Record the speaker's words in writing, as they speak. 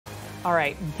All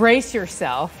right, brace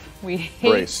yourself. We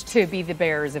hate to be the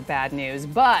bearers of bad news,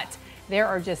 but there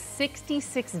are just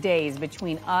 66 days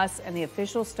between us and the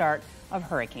official start of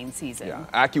hurricane season. Yeah,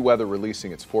 AccuWeather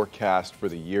releasing its forecast for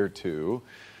the year 2,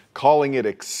 calling it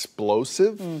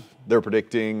explosive. They're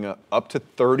predicting up to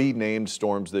 30 named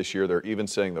storms this year. They're even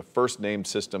saying the first named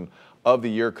system of the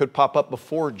year could pop up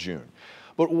before June.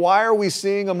 But why are we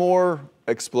seeing a more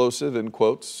explosive, in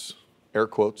quotes, air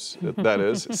quotes, that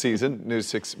is, season? News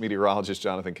 6 meteorologist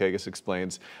Jonathan Kagas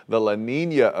explains the La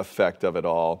Nina effect of it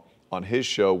all on his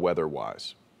show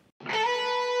Weather-Wise.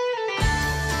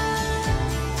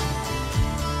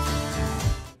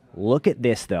 Look at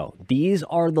this, though. These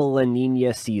are the La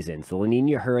Nina seasons, the La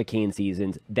Nina hurricane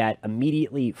seasons that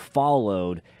immediately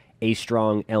followed a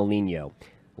strong El Nino.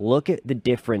 Look at the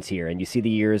difference here, and you see the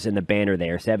years in the banner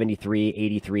there, 73,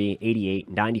 83, 88,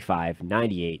 95,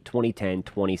 98, 2010,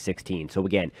 2016. So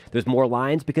again, there's more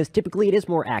lines because typically it is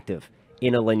more active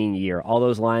in a La Nina year. All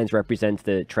those lines represent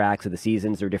the tracks of the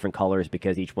seasons. They're different colors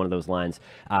because each one of those lines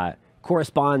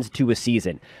corresponds to a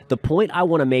season. The point I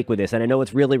want to make with this, and I know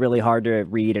it's really, really hard to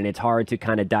read and it's hard to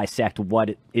kind of dissect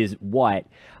what is what,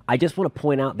 I just want to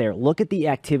point out there, look at the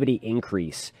activity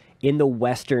increase in the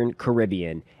Western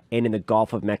Caribbean and in the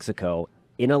Gulf of Mexico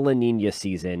in a La Nina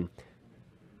season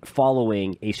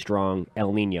following a strong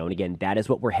El Nino. And again, that is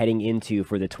what we're heading into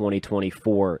for the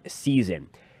 2024 season.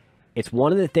 It's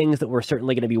one of the things that we're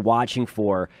certainly going to be watching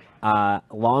for.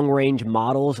 Long-range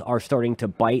models are starting to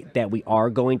bite that we are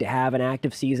going to have an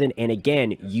active season. And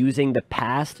again, using the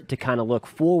past to kind of look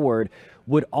forward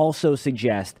would also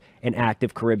suggest an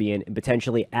active Caribbean and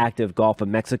potentially active Gulf of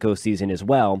Mexico season as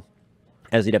well,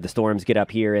 as you'd have the storms get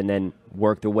up here and then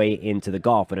work their way into the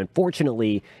Gulf. And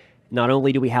unfortunately, not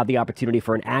only do we have the opportunity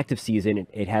for an active season,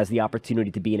 it has the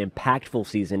opportunity to be an impactful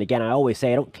season. Again, I always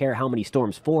say I don't care how many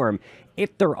storms form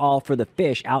if they're all for the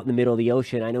fish out in the middle of the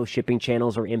ocean. I know shipping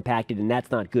channels are impacted, and that's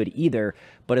not good either.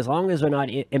 But as long as they're not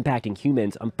impacting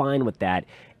humans, I'm fine with that.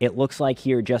 It looks like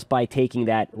here, just by taking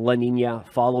that La Nina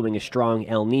following a strong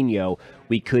El Nino,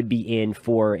 we could be in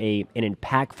for an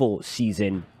impactful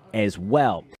season as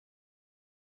well.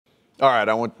 All right,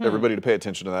 I want everybody to pay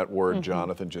attention to that word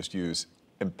Jonathan just used,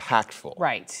 impactful.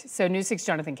 Right. So News 6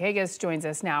 Jonathan Kagas joins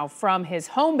us now from his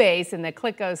home base in the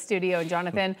Clicko studio. And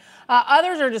Jonathan,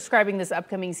 others are describing this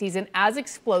upcoming season as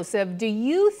explosive. Do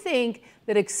you think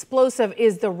that explosive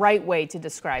is the right way to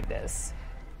describe this?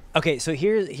 Okay, so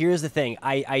here's the thing.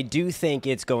 I do think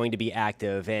it's going to be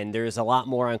active, and there's a lot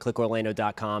more on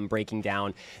clickorlando.com breaking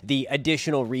down the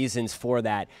additional reasons for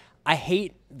that. I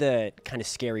hate the kind of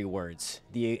scary words,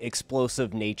 the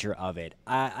explosive nature of it.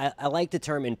 I like the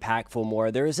term impactful more.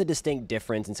 There is a distinct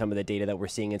difference in some of the data that we're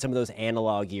seeing in some of those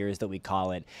analog years that we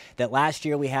call it. That last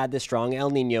year we had the strong El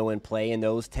Nino in play, and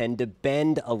those tend to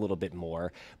bend a little bit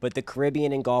more. But the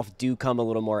Caribbean and Gulf do come a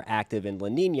little more active in La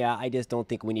Nina. I just don't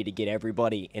think we need to get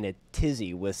everybody in a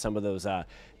tizzy with some of those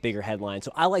bigger headlines.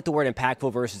 So I like the word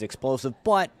impactful versus explosive,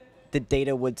 but the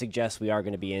data would suggest we are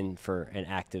going to be in for an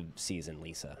active season,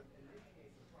 Lisa.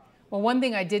 Well, one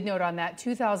thing I did note on that,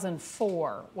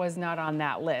 2004 was not on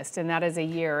that list, and that is a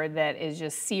year that is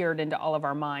just seared into all of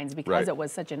our minds because it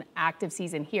was such an active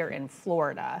season here in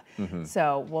Florida.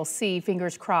 So we'll see,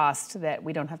 fingers crossed, that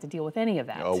we don't have to deal with any of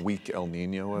that. A weak El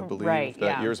Nino, I believe. Right,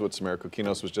 that year is what Samara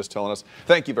Kokinos was just telling us.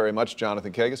 Thank you very much,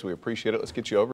 Jonathan Kagas. We appreciate it. Let's get you over.